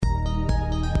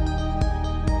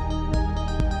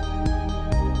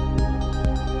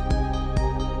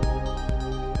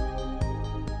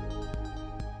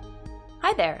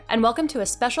Hi there, and welcome to a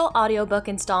special audiobook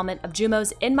installment of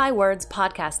Jumo's In My Words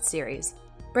podcast series,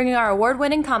 bringing our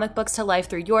award-winning comic books to life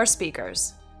through your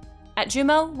speakers. At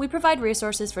Jumo, we provide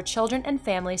resources for children and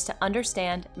families to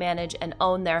understand, manage, and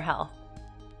own their health.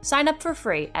 Sign up for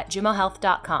free at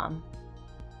jumohealth.com.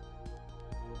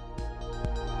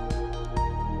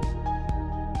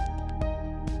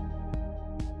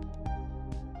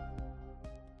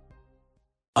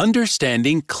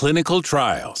 Understanding Clinical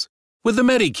Trials with the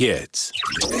MediKids.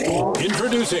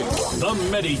 Introducing the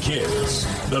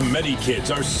MediKids. The MediKids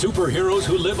are superheroes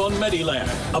who live on Mediland,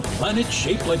 a planet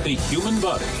shaped like the human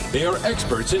body. They are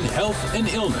experts in health and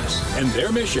illness, and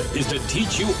their mission is to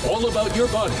teach you all about your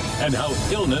body and how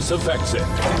illness affects it.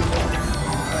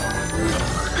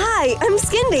 Hi, I'm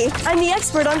Skindy. I'm the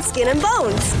expert on skin and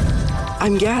bones.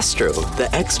 I'm Gastro, the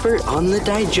expert on the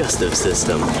digestive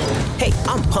system. Hey,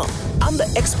 I'm Pump. I'm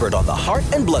the expert on the heart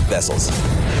and blood vessels.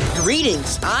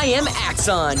 Greetings, I am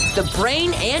Axon, the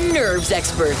brain and nerves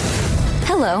expert.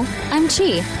 Hello, I'm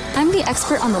Chi. I'm the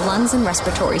expert on the lungs and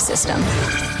respiratory system.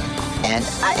 And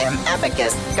I am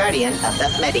Abacus, guardian of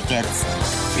the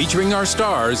MediKids. Featuring our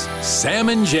stars, Sam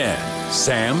and Jen,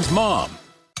 Sam's mom.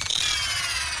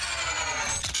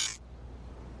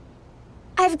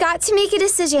 I've got to make a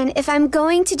decision if I'm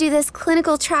going to do this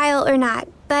clinical trial or not,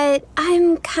 but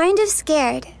I'm kind of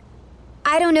scared.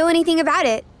 I don't know anything about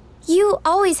it. You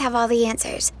always have all the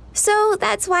answers, so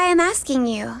that's why I'm asking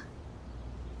you.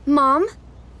 Mom?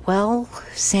 Well,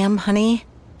 Sam, honey,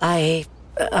 I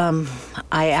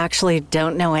actually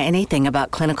don't know anything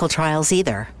about clinical trials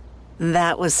either.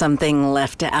 That was something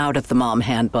left out of the mom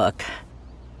handbook.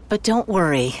 But don't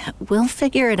worry, we'll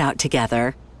figure it out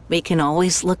together. We can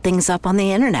always look things up on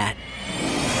the internet.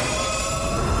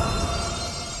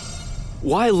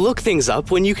 Why look things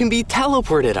up when you can be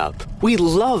teleported up? We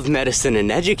love medicine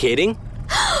and educating.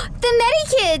 The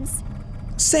MediKids!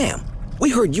 Sam, we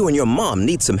heard you and your mom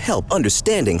need some help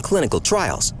understanding clinical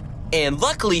trials. And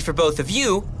luckily for both of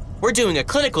you, we're doing a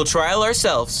clinical trial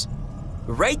ourselves.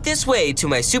 Right this way to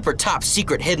my super top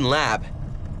secret hidden lab.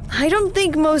 I don't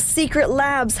think most secret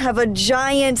labs have a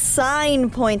giant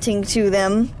sign pointing to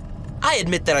them. I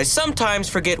admit that I sometimes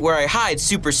forget where I hide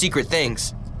super secret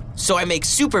things. So I make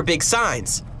super big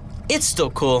signs. It's still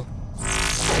cool.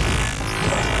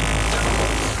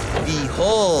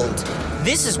 Behold,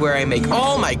 this is where I make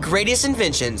all my greatest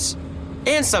inventions.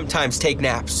 And sometimes take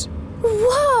naps.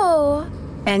 Whoa!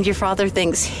 And your father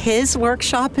thinks his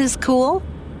workshop is cool?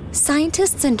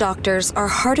 Scientists and doctors are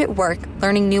hard at work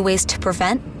learning new ways to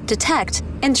prevent, detect,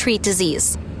 and treat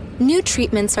disease. New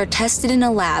treatments are tested in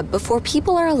a lab before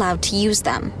people are allowed to use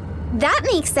them. That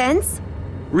makes sense.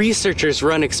 Researchers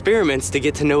run experiments to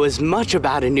get to know as much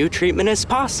about a new treatment as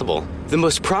possible. The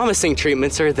most promising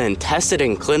treatments are then tested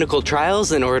in clinical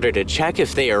trials in order to check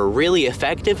if they are really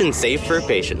effective and safe for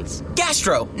patients.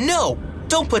 Gastro, no!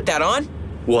 Don't put that on!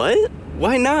 What?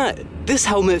 Why not? This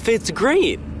helmet fits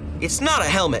great. It's not a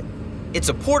helmet. It's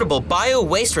a portable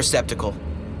bio-waste receptacle.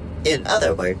 In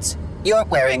other words, you're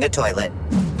wearing a toilet.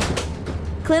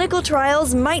 Clinical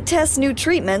trials might test new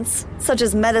treatments, such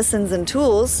as medicines and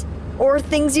tools, or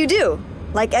things you do,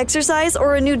 like exercise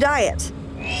or a new diet.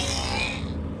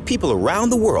 People around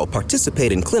the world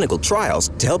participate in clinical trials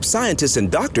to help scientists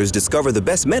and doctors discover the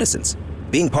best medicines.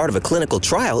 Being part of a clinical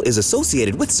trial is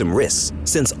associated with some risks,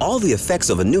 since all the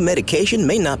effects of a new medication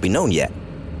may not be known yet.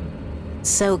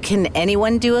 So can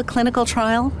anyone do a clinical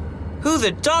trial? Who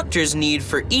the doctors need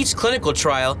for each clinical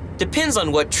trial depends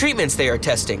on what treatments they are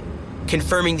testing,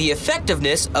 confirming the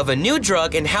effectiveness of a new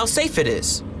drug and how safe it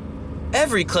is.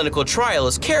 Every clinical trial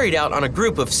is carried out on a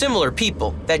group of similar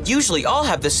people that usually all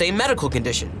have the same medical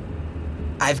condition.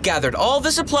 I've gathered all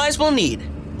the supplies we'll need.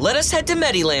 Let us head to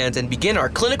Mediland and begin our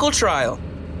clinical trial.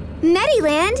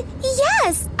 Mediland?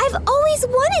 Yes! I've always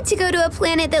wanted to go to a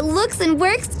planet that looks and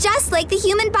works just like the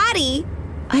human body.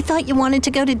 I thought you wanted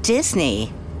to go to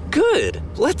Disney. Good,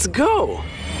 let's go.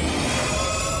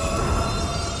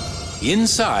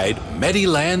 Inside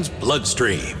Mediland's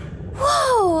bloodstream.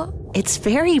 Whoa! It's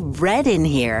very red in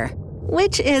here,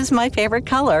 which is my favorite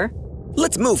color.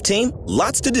 Let's move, team.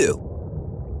 Lots to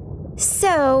do.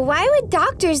 So, why would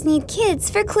doctors need kids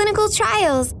for clinical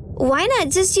trials? Why not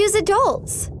just use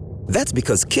adults? That's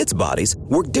because kids' bodies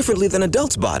work differently than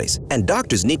adults' bodies, and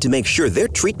doctors need to make sure their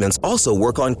treatments also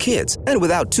work on kids and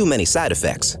without too many side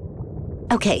effects.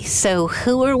 Okay, so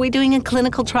who are we doing a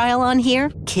clinical trial on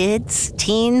here? Kids,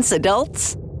 teens,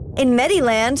 adults? In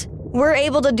Mediland, we're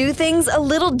able to do things a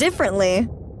little differently.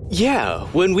 Yeah,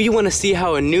 when we want to see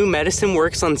how a new medicine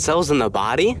works on cells in the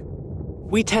body,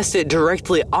 we test it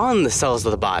directly on the cells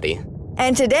of the body.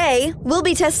 And today, we'll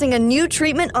be testing a new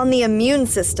treatment on the immune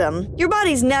system, your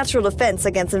body's natural defense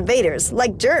against invaders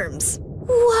like germs.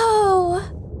 Whoa!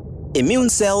 Immune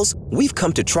cells, we've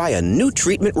come to try a new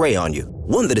treatment ray on you,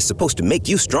 one that is supposed to make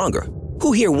you stronger.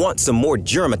 Who here wants some more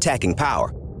germ-attacking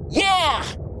power? Yeah!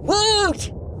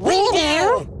 Woot! We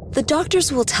do! The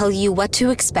doctors will tell you what to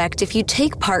expect if you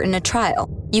take part in a trial.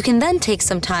 You can then take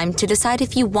some time to decide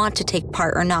if you want to take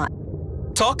part or not.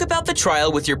 Talk about the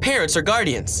trial with your parents or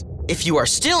guardians. If you are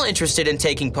still interested in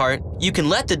taking part, you can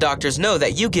let the doctors know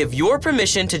that you give your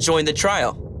permission to join the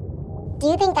trial. Do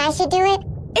you think I should do it?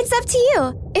 It's up to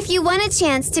you. If you want a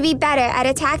chance to be better at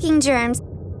attacking germs,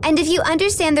 and if you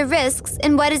understand the risks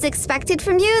and what is expected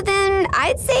from you, then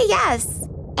I'd say yes.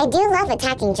 I do love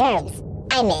attacking germs.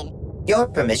 I'm in. Your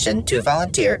permission to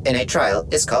volunteer in a trial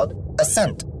is called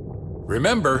assent.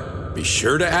 Remember, be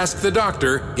sure to ask the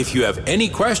doctor if you have any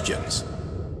questions.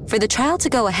 For the trial to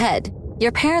go ahead,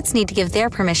 your parents need to give their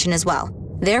permission as well.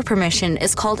 Their permission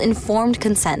is called informed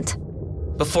consent.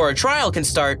 Before a trial can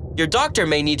start, your doctor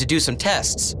may need to do some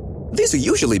tests. These are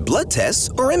usually blood tests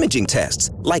or imaging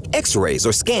tests, like x-rays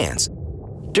or scans.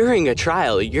 During a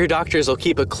trial, your doctors will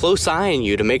keep a close eye on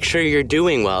you to make sure you're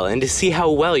doing well and to see how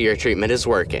well your treatment is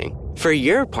working. For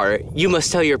your part, you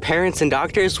must tell your parents and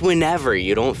doctors whenever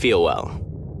you don't feel well.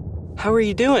 How are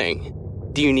you doing?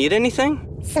 Do you need anything?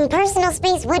 Some personal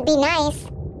space would be nice.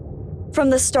 From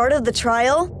the start of the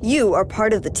trial, you are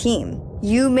part of the team.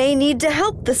 You may need to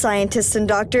help the scientists and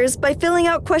doctors by filling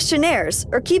out questionnaires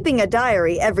or keeping a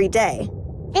diary every day.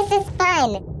 This is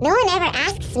fun. No one ever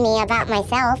asks me about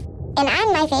myself, and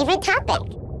I'm my favorite topic.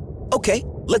 Okay,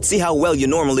 let's see how well you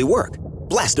normally work.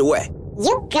 Blast away.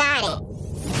 You got it.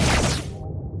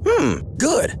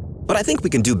 Good. But I think we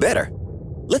can do better.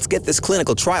 Let's get this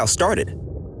clinical trial started.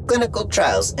 Clinical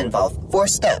trials involve 4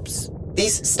 steps.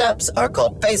 These steps are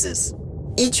called phases.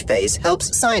 Each phase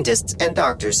helps scientists and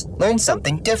doctors learn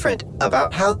something different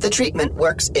about how the treatment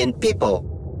works in people.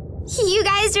 You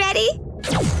guys ready?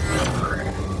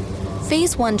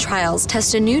 Phase 1 trials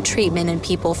test a new treatment in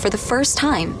people for the first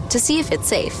time to see if it's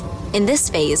safe. In this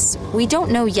phase, we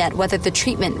don't know yet whether the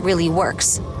treatment really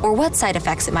works or what side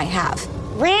effects it might have.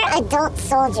 We're adult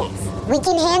soldiers. We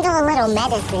can handle a little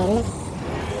medicine.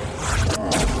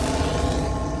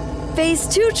 Phase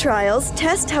 2 trials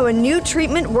test how a new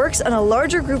treatment works on a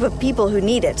larger group of people who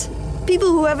need it.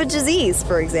 People who have a disease,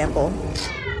 for example.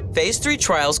 Phase 3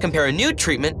 trials compare a new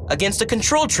treatment against a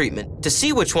control treatment to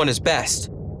see which one is best.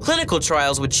 Clinical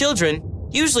trials with children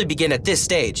usually begin at this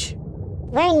stage.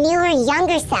 We're newer,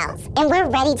 younger cells, and we're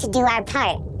ready to do our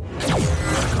part.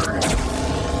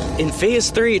 In Phase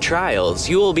 3 trials,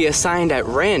 you will be assigned at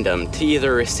random to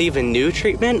either receive a new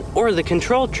treatment or the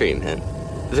control treatment.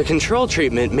 The control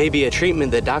treatment may be a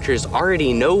treatment that doctors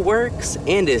already know works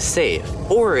and is safe,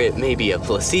 or it may be a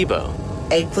placebo.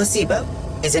 A placebo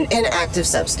is an inactive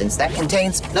substance that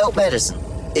contains no medicine.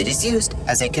 It is used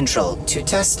as a control to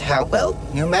test how well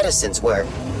new medicines work.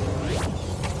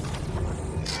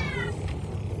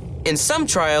 In some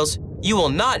trials, you will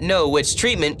not know which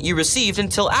treatment you received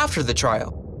until after the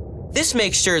trial. This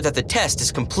makes sure that the test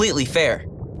is completely fair.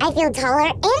 I feel taller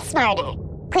and smarter.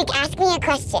 Quick, ask me a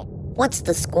question. What's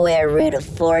the square root of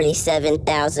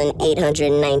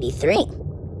 47,893?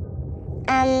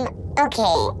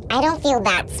 Okay, I don't feel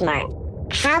that smart.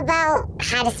 How about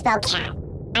how to spell cat?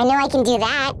 I know I can do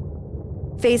that.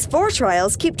 Phase 4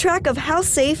 trials keep track of how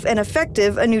safe and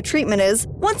effective a new treatment is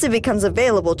once it becomes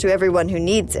available to everyone who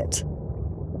needs it.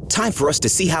 Time for us to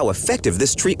see how effective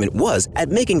this treatment was at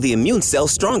making the immune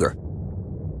cells stronger.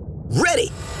 Ready!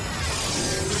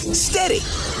 Steady!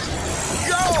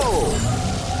 Go!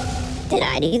 Did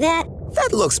I do that?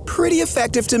 That looks pretty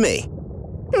effective to me.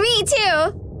 Me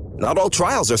too. Not all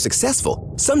trials are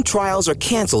successful. Some trials are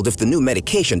canceled if the new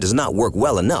medication does not work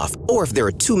well enough or if there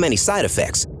are too many side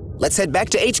effects. Let's head back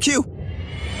to HQ.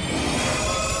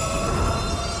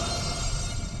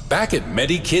 Back at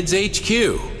MediKids HQ.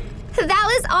 That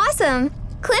was awesome.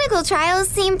 Clinical trials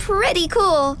seem pretty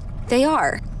cool. They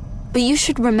are, but you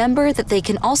should remember that they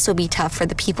can also be tough for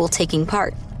the people taking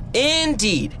part.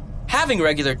 Indeed. Having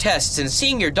regular tests and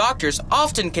seeing your doctors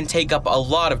often can take up a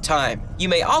lot of time. You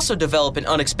may also develop an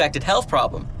unexpected health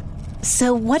problem.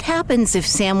 So what happens if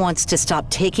Sam wants to stop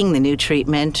taking the new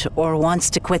treatment or wants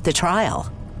to quit the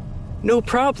trial? No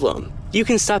problem. You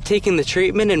can stop taking the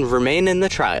treatment and remain in the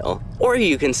trial, or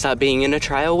you can stop being in a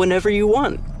trial whenever you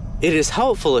want. It is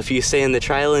helpful if you stay in the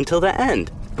trial until the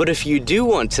end, but if you do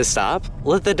want to stop,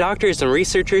 let the doctors and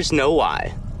researchers know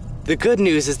why. The good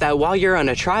news is that while you're on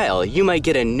a trial, you might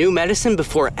get a new medicine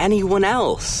before anyone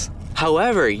else.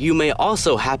 However, you may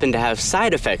also happen to have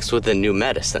side effects with the new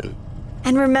medicine.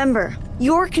 And remember,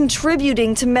 you're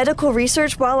contributing to medical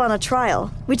research while on a trial,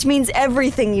 which means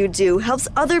everything you do helps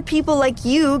other people like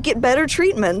you get better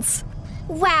treatments.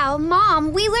 Wow,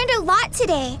 Mom, we learned a lot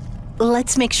today.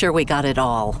 Let's make sure we got it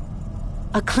all.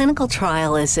 A clinical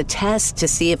trial is a test to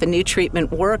see if a new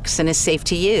treatment works and is safe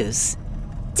to use.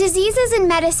 Diseases and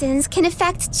medicines can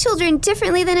affect children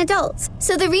differently than adults,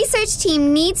 so the research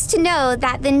team needs to know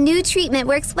that the new treatment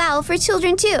works well for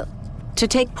children too. To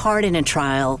take part in a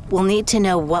trial, we'll need to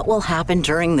know what will happen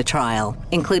during the trial,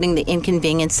 including the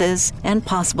inconveniences and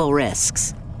possible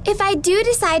risks. If I do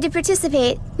decide to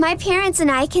participate, my parents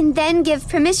and I can then give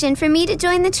permission for me to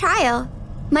join the trial.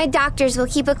 My doctors will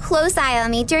keep a close eye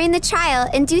on me during the trial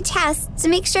and do tests to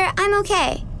make sure I'm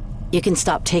okay. You can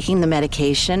stop taking the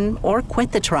medication or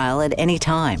quit the trial at any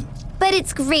time. But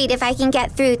it's great if I can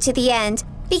get through to the end,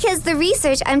 because the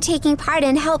research I'm taking part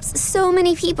in helps so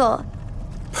many people.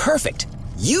 Perfect.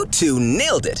 You two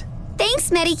nailed it.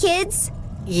 Thanks, MediKids.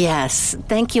 Yes,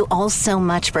 thank you all so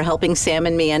much for helping Sam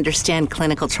and me understand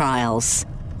clinical trials.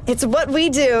 It's what we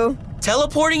do.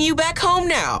 Teleporting you back home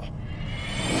now.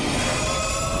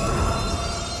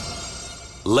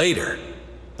 Later.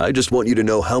 I just want you to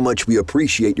know how much we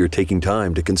appreciate your taking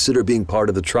time to consider being part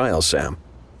of the trial, Sam.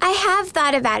 I have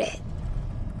thought about it.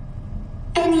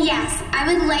 And yes,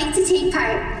 I would like to take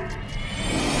part.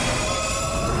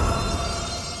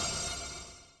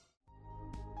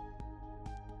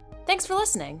 Thanks for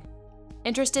listening.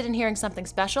 Interested in hearing something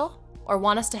special? Or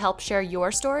want us to help share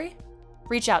your story?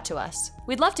 Reach out to us.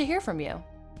 We'd love to hear from you.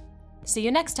 See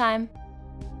you next time.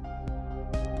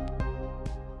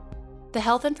 The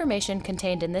health information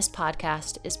contained in this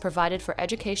podcast is provided for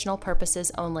educational purposes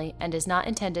only and is not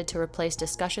intended to replace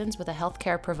discussions with a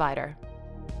healthcare provider.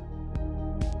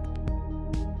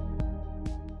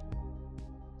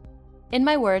 In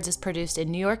My Words is produced in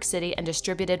New York City and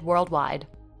distributed worldwide.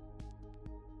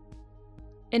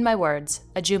 In My Words,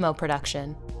 a Jumo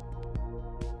production.